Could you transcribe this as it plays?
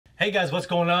Hey guys, what's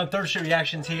going on? Third Shirt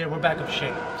Reactions here. We're back with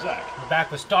Shane. Zach. We're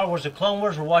back with Star Wars: The Clone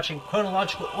Wars. We're watching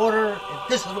chronological order, and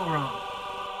this is what we're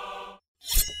on.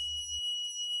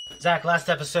 Zach, last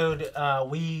episode,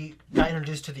 we got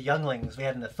introduced to the younglings. We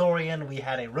had an Ithorian, we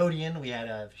had a Rhodian, we had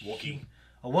a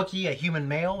Wookiee, a human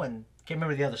male, and can't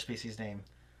remember the other species name.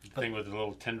 The thing with the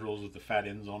little tendrils with the fat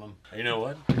ends on them. You know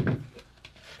what?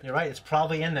 You're right, it's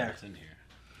probably in there. It's in here.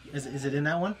 Is it in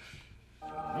that one?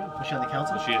 Yeah. Was she on the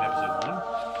council? Was she in episode 1?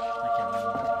 I can't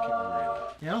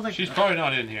remember. Yeah, I don't think she's probably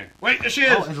not in here. Wait, there she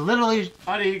is! Oh, it's literally...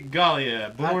 Adi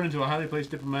Gallia, born into a highly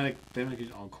placed diplomatic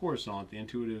family on Coruscant, the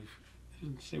intuitive...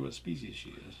 Doesn't say what species she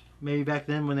is. Maybe back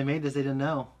then when they made this, they didn't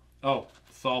know. Oh,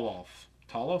 Tholoth.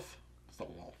 Toloth?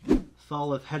 Tholoth.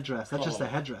 Tholoth headdress. That's just a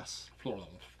headdress. Tholoth.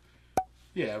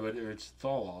 Yeah, but it's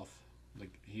Tholoth.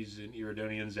 Like, he's an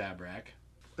Iridonian Zabrak.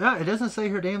 Yeah, it doesn't say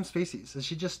her damn species. Is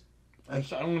she just... I'm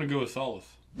going to go with Tholoth.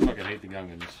 I fucking hate the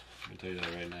Gungans. I can tell you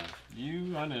that right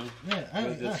now. I know. Yeah, I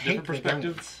hate different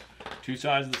perspectives. Two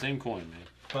sides of the same coin, man.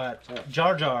 But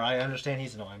Jar Jar, I understand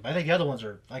he's annoying. But I think the other ones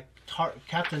are like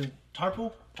Captain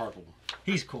Tarple. Tarple.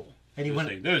 He's cool. And he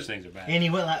those things are bad. And he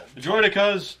went like the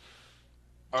Droidicas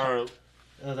are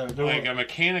they're like a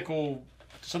mechanical.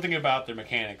 Something about their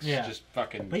mechanics. Yeah. Just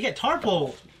fucking. But yeah,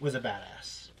 Tarple was a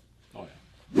badass. Oh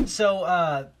yeah.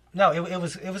 So no, it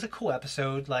was a cool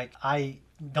episode. Like I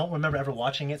don't remember ever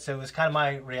watching it, so it was kind of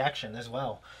my reaction as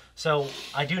well. So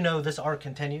I do know this arc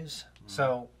continues.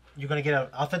 So you're going to get an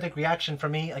authentic reaction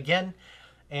from me again.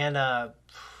 And I'm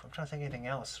trying to think of anything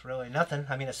else. Really, nothing.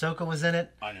 I mean, Ahsoka was in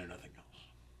it. I know nothing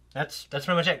else. That's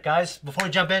pretty much it, guys. Before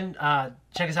we jump in,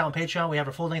 check us out on Patreon. We have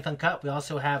our full-length uncut. We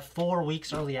also have 4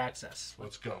 weeks early access.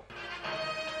 Let's go.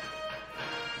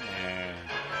 Yeah.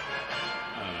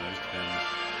 I don't know. It just depends.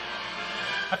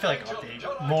 I feel like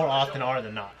they more often are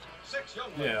than not.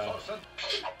 Yeah.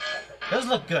 Those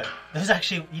look good. Those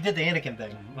actually, you did the Anakin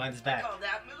thing behind his back. Call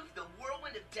that move the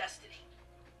whirlwind of destiny.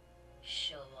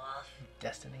 Show off.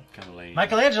 Destiny. Kind of lame.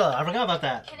 Michelangelo, I forgot about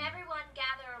that. Can everyone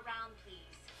gather around,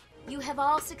 please? You have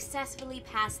all successfully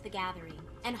passed the gathering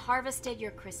and harvested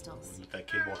your crystals. Let that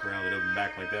kid walk around with open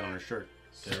back like that on her shirt.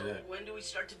 So when do we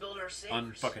start to build our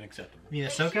sabers? Unfucking acceptable. You mean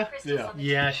Ahsoka? Yeah.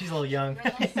 Yeah, she's a little young.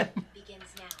 Your lesson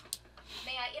begins now.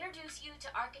 May I introduce you to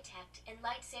architect and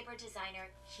lightsaber designer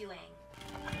Huang.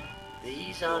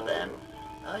 These are them.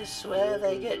 I swear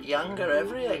they get younger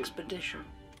every expedition.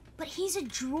 But he's a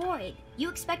droid. You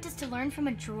expect us to learn from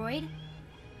a droid?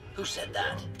 Who said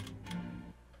that?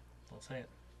 Don't say it.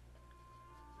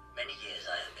 Many years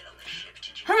I have been on this ship.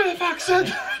 Did you Who the fuck said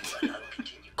that?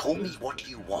 Call me what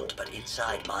you want, but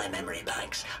inside my memory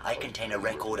banks, I contain a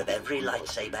record of every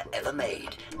lightsaber ever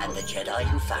made and the Jedi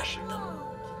who fashioned them.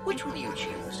 Which will you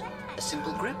choose? A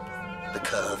simple grip? The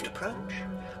curved approach?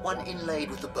 One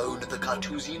inlaid with the bone of the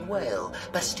Carthusian whale,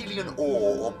 Bastilian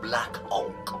ore, or black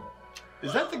onk?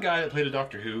 Is that the guy that played a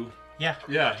Doctor Who? Yeah.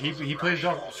 Yeah, he played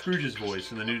Dr. Scrooge's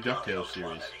voice in the new DuckTales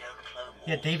series.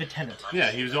 Yeah, David Tennant.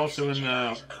 Yeah, he was also in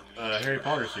the Harry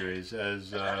Potter series as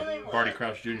Barty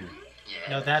Crouch Jr.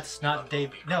 No, that's not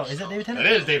Dave. No, is it David Tennant?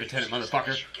 It is David Tennant,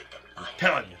 motherfucker. I'm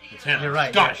telling you, it's him. You're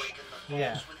right. Gosh.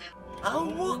 Yeah. A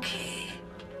Wookiee.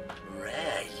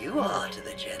 Rare you are to the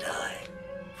Jedi.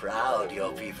 Proud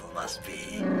your people must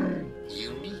be.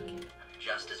 Unique.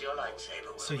 Just as your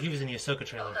lightsaber will. So he was in the Ahsoka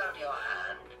trailer. Hold out your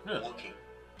hand, Really? Wookiee.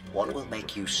 What will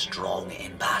make you strong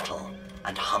in battle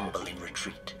and humble in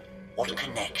retreat? What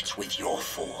connects with your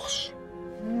force?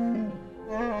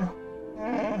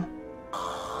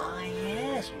 Ah,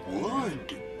 yes,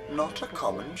 wood. Not a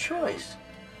common choice.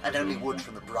 And only wood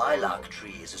from the Brylark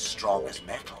tree is as strong as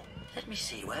metal. Let me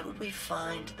see, where would we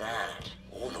find that?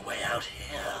 All the way out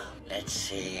here. Let's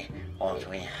see what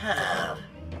we have.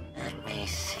 Let me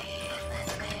see.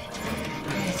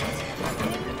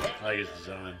 I like his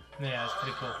design. Yeah, it's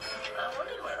pretty cool. I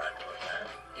wondered where I put that.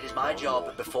 It is my job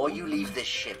that before you leave this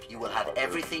ship, you will have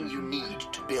everything you need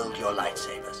to build your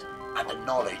lightsabers, and the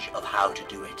knowledge of how to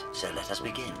do it. So let us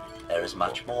begin. There is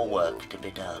much more work to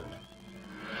be done.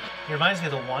 He reminds me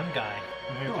of the one guy.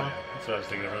 That's what I was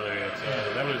thinking earlier.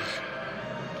 That was...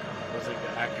 What's like the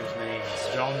actor's name?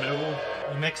 John Noble?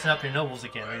 You're mixing up your nobles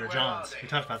again, or your Johns. We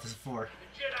talked about this before.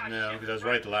 No, because I was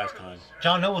right the last time.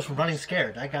 John Noble's from Running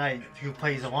Scared. That guy who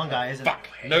plays the one guy isn't... Fuck!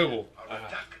 Noble!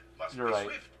 You're right.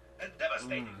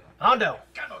 Hondo!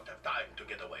 Cannot have time to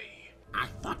get away. I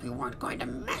thought we weren't going to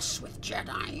mess with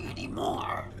Jedi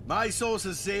anymore. My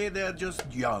sources say they're just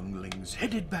younglings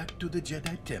headed back to the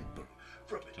Jedi Temple.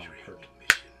 From a training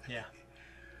mission. Yeah.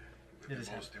 It is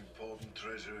The him. most important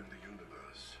treasure in the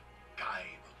universe.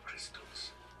 Kyber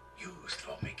crystals. Used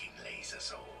for making laser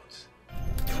swords.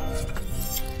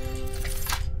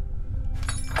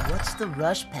 What's the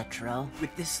rush, Petro?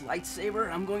 With this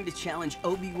lightsaber, I'm going to challenge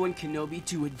Obi-Wan Kenobi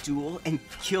to a duel and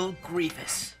kill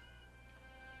Grievous.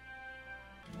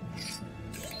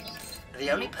 The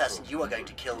only person you are going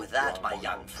to kill with that, my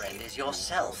young friend, is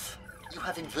yourself. You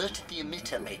have inverted the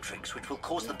emitter matrix, which will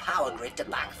cause the power grid to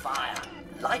backfire.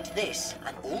 Light this,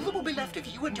 and all that will be left of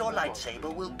you and your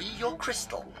lightsaber will be your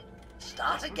crystal.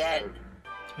 Start again.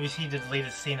 You see the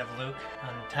latest scene of Luke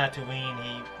on Tatooine.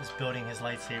 He was building his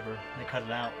lightsaber. They cut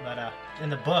it out, but in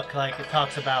the book, like it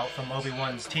talks about from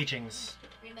Obi-Wan's teachings.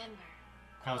 Remember,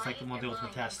 That was like one of the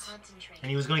ultimate tests. And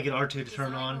he was going to get R2 to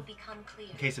turn on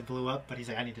in case it blew up, but he's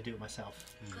like, I need to do it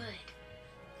myself. Good.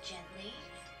 Gently.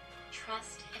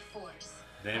 Trust the Force.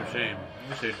 Damn shame. I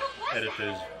wish they'd edit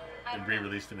those and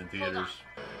re-release them in theaters.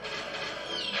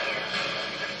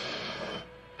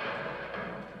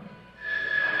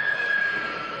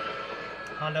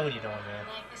 Hondo, what are you doing, man?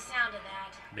 I like the sound of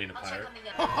that. Being a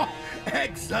pirate.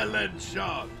 Excellent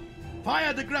shot.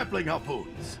 Fire the grappling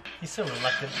harpoons. He's so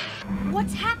reluctant.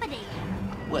 What's happening?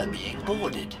 We're being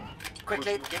boarded.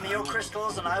 Quickly, give me your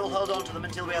crystals and I will hold on to them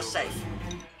until we are safe.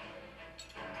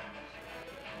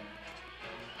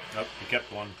 Oh, he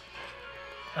kept one.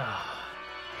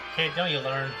 Kid, don't you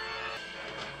learn?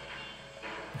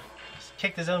 Just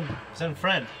kicked his own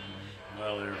friend.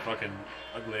 Well, they're fucking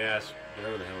ugly ass,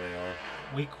 whatever the hell they are.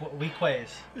 Weak ways.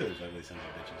 Those ugly sons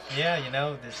of bitches. Yeah, you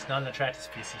know, there's not an attractive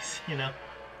species, you know.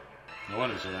 No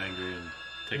wonder they're so angry and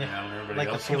taking down everybody like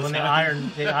else. the people in the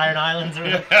Iron Islands or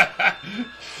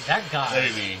that guy.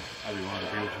 Hey, me. I'd be one of the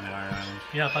people from the Iron Islands.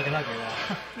 You're not fucking ugly,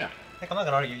 though. Yeah. Heck, I'm not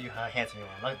gonna argue you how handsome you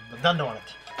are. I'm done doing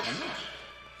it.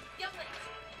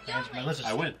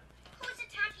 I win. Who's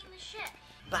attacking the ship?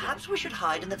 Perhaps we should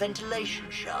hide in the ventilation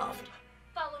shaft.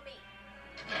 Follow me.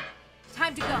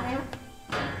 Time to go.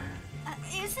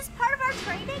 Is this part of our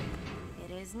training?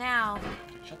 It is now.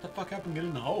 Shut the fuck up and get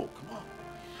in the hole. Come on.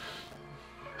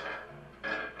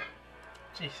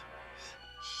 Jeez.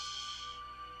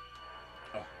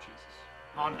 Oh, Jesus.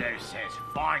 Hondo says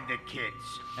find the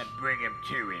kids and bring them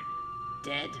to him.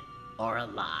 Dead or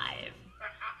alive?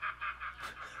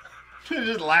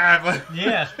 Just laugh.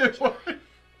 Yeah.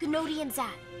 Gnodi and Zad,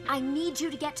 I need you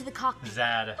to get to the cockpit.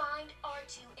 Zad. Find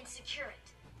R2 and secure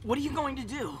it. What are you going to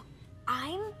do?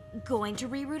 I'm going to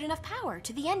reroute enough power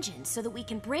to the engine so that we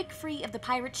can break free of the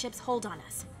pirate ship's hold on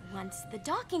us. Once the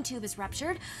docking tube is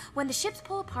ruptured, when the ships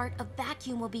pull apart, a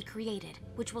vacuum will be created,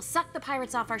 which will suck the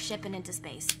pirates off our ship and into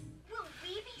space.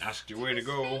 Ask your way to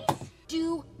go.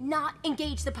 Do not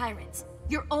engage the pirates.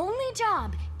 Your only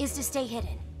job is to stay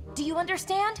hidden. Do you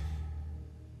understand?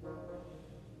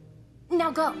 Now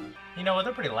go. You know what?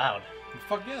 They're pretty loud.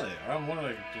 Fuck yeah, they are. I'm one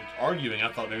of arguing.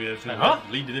 I thought maybe that's going Huh?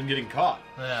 to lead to them getting caught.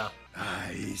 Yeah.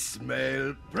 I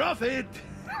smell profit.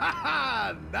 Ha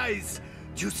ha! Nice,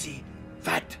 juicy,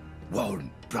 fat,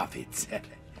 warm profits.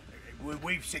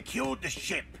 We've secured the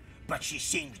ship, but she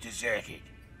seems deserted.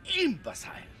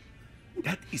 Imbecile.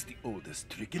 That is the oldest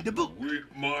trick in the book.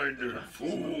 Weak-minded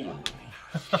fool.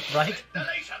 Right?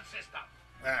 Ventilation system.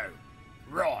 Oh,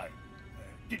 right.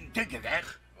 Didn't think of that.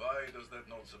 Why does that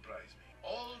not surprise me?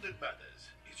 All that matters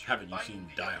is Haven't you find seen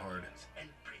the Die other Hard? ones and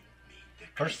bring me the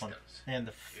First one. crystals. And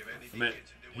the... If I anything meant, gets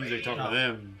in the he's way, like talking Oh. to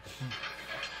them.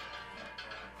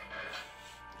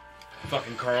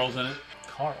 Fucking Carl's in it.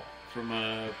 Carl. From,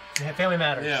 Yeah, Family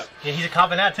Matters. Yeah. Yeah, he's a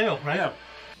cop in that too, right? yeah.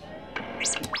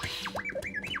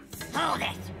 Hold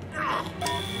it.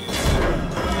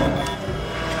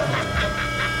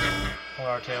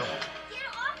 Or R2.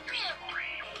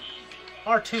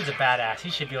 R2's a badass. He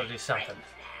should be able to do something.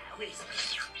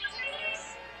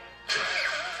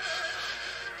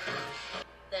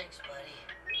 Thanks,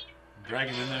 buddy. Drag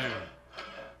him in there.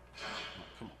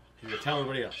 Come on. You gotta tell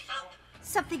everybody else.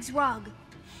 Something's wrong.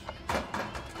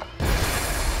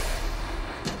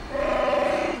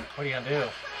 What are you gonna do?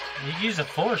 You can use the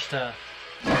Force to...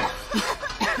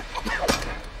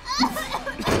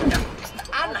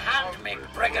 Unhand me,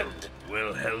 brigand!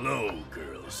 Well, hello,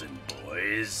 girls and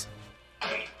boys. I've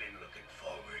been looking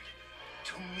forward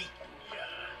to meeting ya.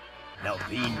 Now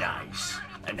be nice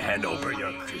and hand over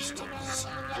your crystals.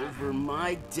 Over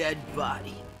my dead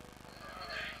body.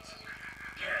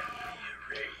 Can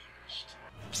be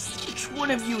arranged. Which one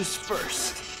of you is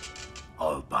first?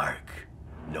 All bark,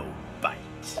 no bite.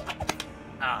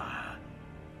 Ah,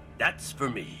 that's for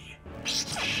me.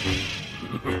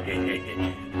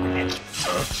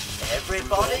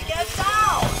 Everybody get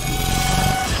down!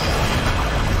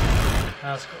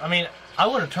 That was cool. I mean, I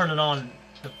would have turned it on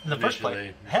in the first place.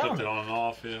 Initially, Hell flipped it no. on and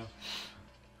off, yeah.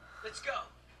 Let's go.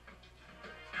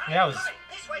 Yeah, it was...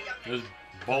 This way, young It was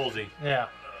ballsy. Yeah.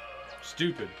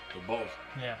 Stupid, but ballsy.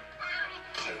 Yeah.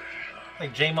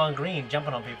 Like Jamon Green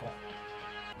jumping on people.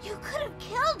 You could have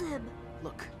killed him.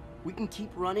 Look, we can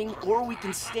keep running, or we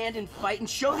can stand and fight and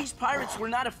show these pirates we're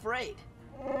not afraid.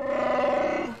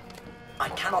 I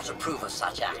cannot approve of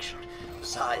such action.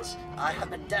 Besides, I have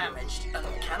been damaged and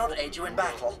cannot aid you in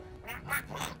battle.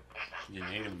 You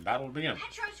need him in battle to begin.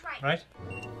 Petro's Right?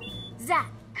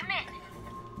 Zach, come in.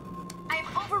 I'm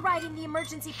overriding the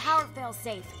emergency power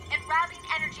failsafe and routing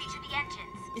energy to the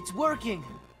engines. It's working.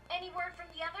 Any word from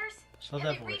the others? So Have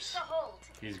that they voice. reached the hold?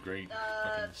 He's great.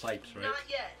 Fucking Sipes, right? Not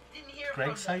yet. Didn't hear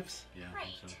Greg from them. Sipes? Yeah, I Great.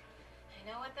 think so.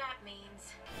 I know what that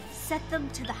means. Set them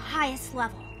to the highest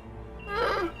level.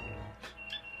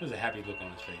 There's a happy look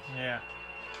on his face. Yeah.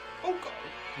 Oh, God.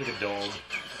 Like a dog.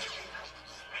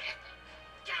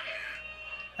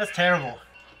 That's terrible.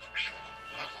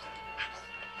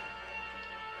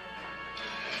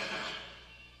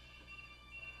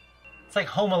 It's like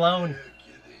Home Alone.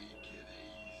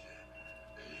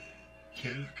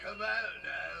 Kitty. Come out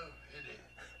now, innit?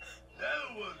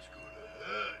 No one's gonna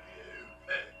hurt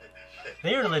you.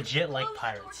 They are legit like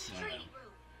pirates.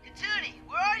 Katuni,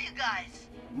 where are you guys?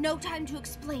 No time to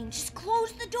explain. Just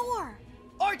close the door.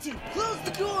 Artie, close the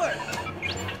door!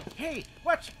 Hey,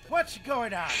 what's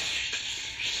going on?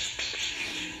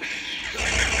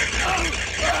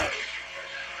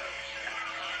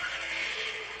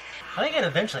 I think I'd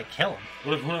eventually kill him.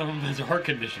 What if one of them has a heart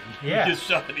condition? Yeah. He gets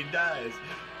shot and he dies.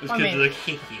 Those I kids mean, are like,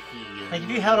 hee hee hee. Like if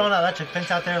you held on to that electric fence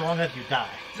out there long enough, you die.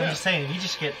 So I'm just saying, if you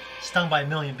just get stung by a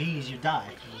million bees, you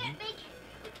die. Can't make it.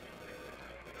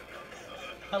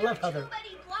 I love how they're.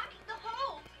 Blocking the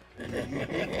hold.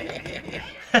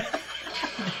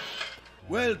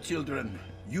 Well, children,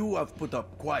 you have put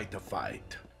up quite a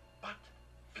fight. But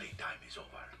playtime is over.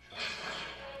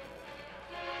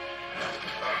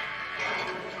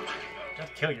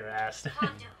 Just kill your ass.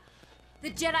 The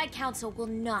Jedi Council will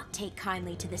not take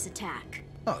kindly to this attack.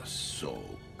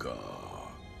 Ahsoka.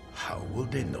 How will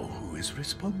they know who is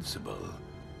responsible?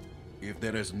 If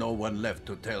there is no one left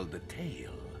to tell the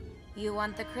tale. You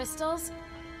want the crystals?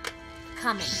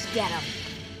 Come and get them.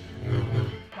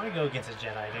 Why go against a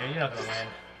Jedi, dude? You're not gonna win.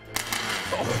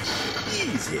 Oh,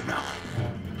 easy now.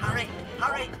 Hurry,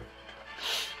 hurry.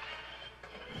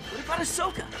 What about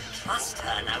Ahsoka? Trust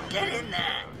her, now get in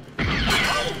there.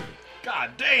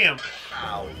 God damn!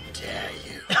 How dare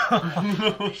you?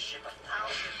 This ship 1,000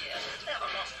 years has never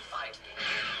lost a fight.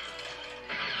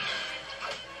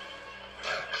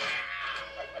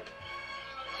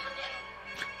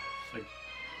 Like,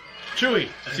 Chewie,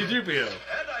 C-3PO.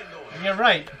 Had I known, You're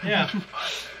right. Yeah. I would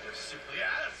have simply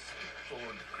asked for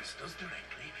the crystals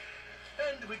directly,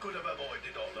 and we could have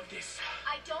avoided all of this.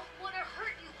 I don't want to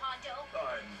hurt you, Hondo.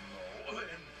 I know,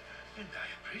 and I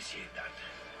appreciate that.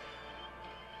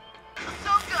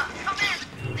 Ahsoka, come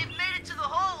in! They've made it to the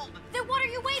hold! Then what are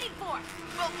you waiting for?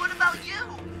 Well, what about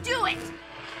you? Do it!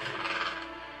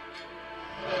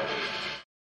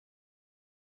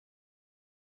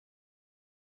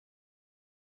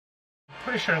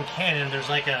 Pretty sure in canon there's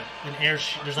like an air.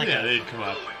 There's like Yeah, a. they'd come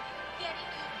up. Getting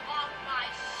you off my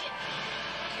ship.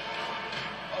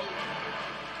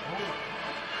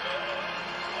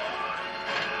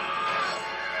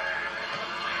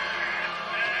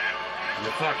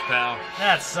 You're fucked, pal.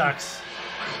 That sucks.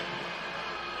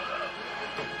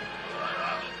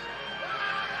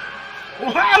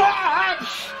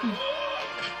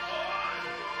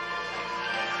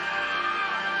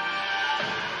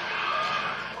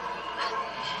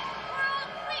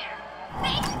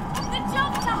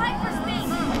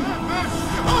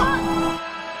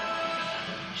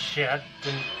 Shit, I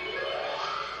didn't.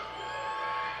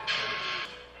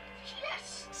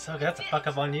 So that's a fuck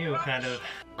up on you, kind of.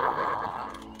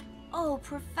 Oh,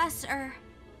 Professor.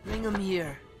 Bring him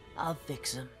here. I'll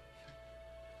fix him.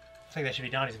 I think that should be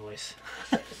Donnie's voice.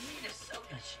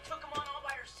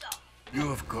 You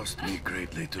have cost me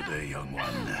greatly today, young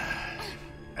one.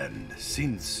 And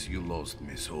since you lost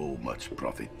me so much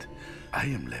profit, I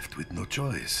am left with no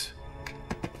choice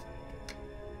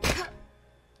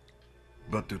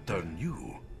but to turn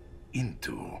you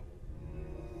into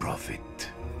profit.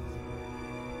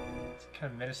 It's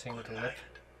kind of menacing with the lip.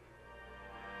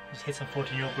 Just hit some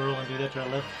 14-year-old girl and do that to her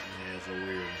lip. Yeah, it's a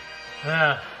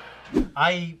weird.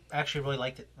 I actually really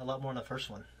liked it a lot more than the first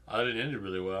one. Oh, it ended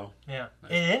really well. Yeah,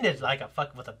 it ended like a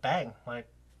fuck with a bang. Like,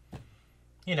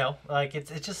 you know, like it's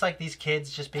just like these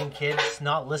kids just being kids,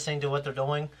 not listening to what they're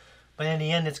doing. But in the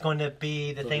end, it's going to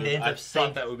be the thing that ends I up thought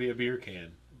saving. that would be a beer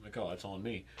can. I'm like, oh, that's on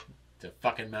me. It's a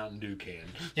fucking Mountain Dew can.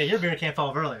 Yeah, your beer can't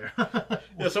fall earlier.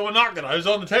 Yeah, someone knocked it. I was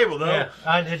on the table though. Yeah,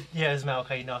 I did. Yeah, Ismail,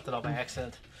 okay, you knocked it off by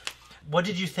accident. What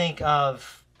did you think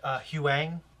of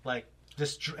Huang, like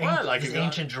this this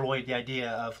ancient droid. The idea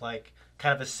of like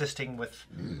kind of assisting with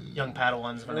young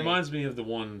Padawans. It reminds me of the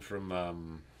one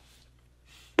from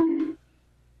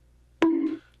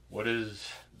what is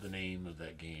the name of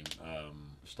that game?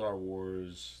 Star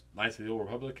Wars Knights of the Old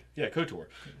Republic. Yeah, KOTOR.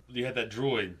 You had that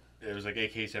droid. It was like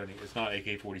AK-70. It's not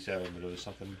AK-47, but it was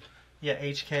something. Yeah,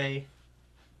 HK.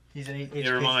 He's an HK. It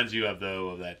reminds you of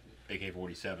that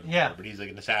AK-47. Yeah. But he's like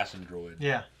an assassin droid.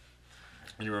 Yeah.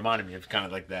 And you reminded me of kind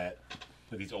of like that.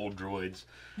 Like these old droids.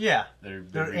 Yeah.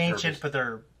 They're ancient, but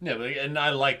they're... Yeah, and I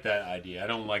like that idea. I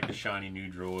don't like the shiny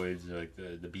new droids, like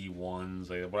the B1s.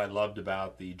 Like, what I loved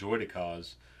about the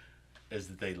Droidicas is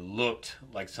that they looked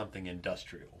like something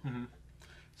industrial. Mm-hmm.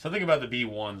 Something about the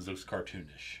B1s looks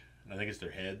cartoonish. I think it's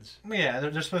their heads. Yeah,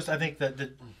 they're supposed to... I think that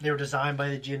they were designed by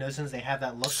the Geonosians. They have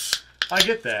that look. I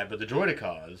get that, but the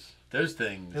Droidicas, those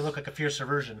things... They look like a fiercer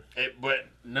version. But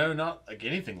no, not like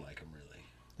anything like them, really.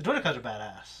 The Droidicas are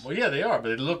badass. Well, yeah, they are,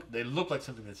 but they look like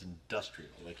something that's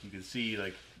industrial. Like, you can see,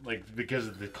 like because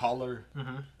of the collar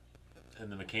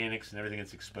and the mechanics and everything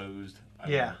that's exposed. I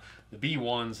don't know. The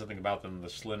B1s, something about them, the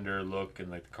slender look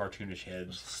and like the cartoonish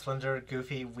heads. Slender,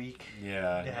 goofy, weak.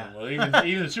 Yeah. Well, even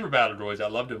the Super Battle Droids, I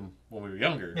loved them when we were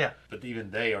younger. Yeah. But even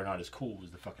they are not as cool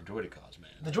as the fucking Droidicas,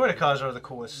 man. The Droidicas are the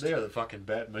coolest. They are the fucking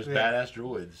most badass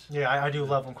droids. Yeah, I do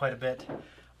love them quite a bit.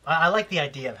 I like the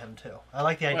idea of him too. I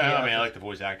like the idea. Well, I mean, I like the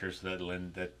voice actors that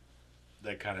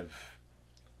kind of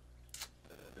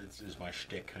is my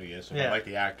shtick, I guess. If I like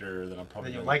the actor, then I'm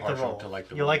probably like the role. To like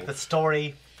the you role. Like the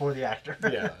story for the actor.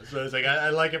 Yeah, so it's like I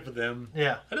like it for them.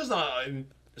 Yeah, it's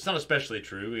not especially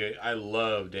true. I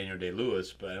love Daniel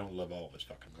Day-Lewis, but I don't love all of his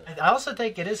fucking roles. I also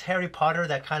think it is Harry Potter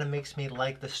that kind of makes me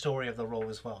like the story of the role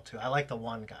as well too. I like the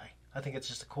one guy. I think it's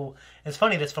just a cool. It's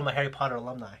funny that's from a Harry Potter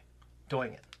alumni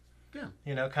doing it. Yeah.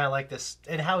 You know, kind of like this,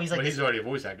 and how he's like. But he's already a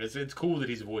voice actor. It's cool that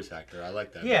he's a voice actor. I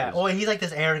like that. Yeah, well, he's like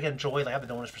this arrogant droid. Like, I've been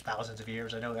doing this for thousands of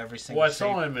years. I know every single. Well, I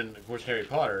saw him in, of course, Harry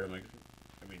Potter. I'm like,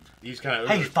 I mean, he's kind of.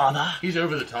 Hey, father. He's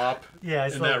over the top. Yeah,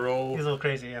 in that role. He's a little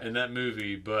crazy. Yeah. In that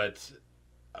movie, but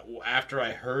after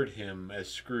I heard him as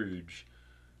Scrooge,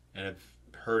 and I've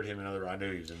heard him in other. I know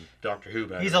he was in Doctor Who.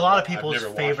 But he's a lot of people's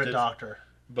favorite Doctor.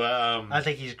 But I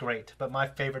think he's great. But my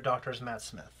favorite Doctor is Matt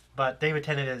Smith. But David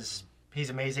Tennant is. He's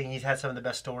amazing. He's had some of the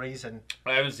best stories, and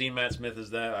I haven't seen Matt Smith as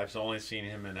that. I've only seen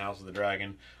him in House of the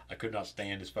Dragon. I could not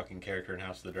stand his fucking character in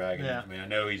House of the Dragon. Yeah. I mean, I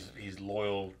know he's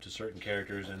loyal to certain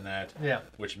characters in that,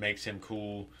 which makes him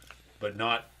cool, but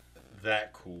not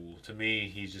that cool. To me,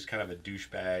 he's just kind of a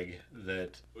douchebag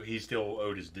that he still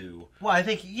owed his due. Well, I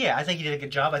think he did a good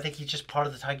job. I think he's just part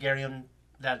of the Targaryen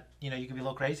that, you know, you can be a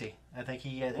little crazy. I think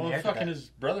he inherited fucking that. His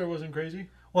brother wasn't crazy?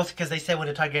 Well, it's because they say when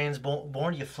a Targaryen's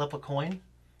born, you flip a coin.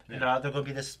 Yeah. And they're going to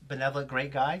be this benevolent,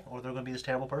 great guy, or they're going to be this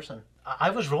terrible person. I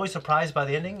was really surprised by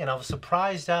the ending, and I was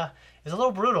surprised. It was a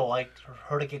little brutal, like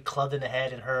her to get clubbed in the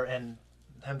head, and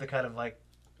him to kind of like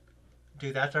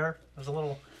do that to her. It was a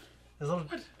little. What?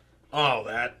 Oh,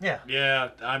 that. Yeah. Yeah.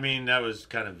 I mean, that was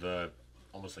kind of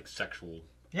almost like sexual.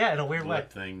 Yeah, in a weird way.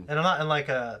 Thing. And I'm not in like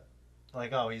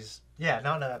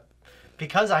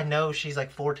because I know she's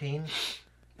like 14.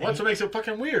 Well, that's what makes it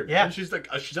fucking weird. Yeah. And she's like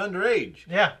she's underage.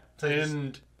 Yeah.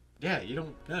 So yeah, you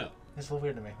don't know. It's a little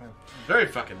weird to me. Yeah. Very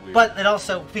fucking weird. But it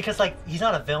also because like he's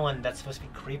not a villain that's supposed to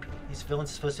be creepy. These villains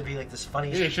are supposed to be like this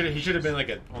funny. Yeah, he should have been like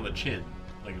on the chin,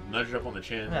 like nudged up on the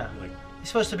chin. Yeah. Like he's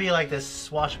supposed to be like this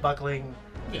swashbuckling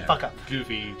fuck up,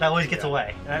 goofy that always gets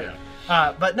away. Right?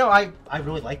 Yeah. But no, I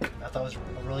really liked it. I thought it was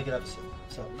a really good episode.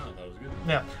 So no, that was good.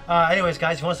 Yeah. Anyways,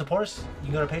 guys, if you want to support us, you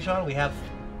can go to Patreon. We have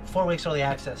 4 weeks early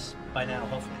access by now,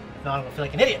 hopefully. If not, I'm gonna feel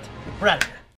like an idiot. We're out of here.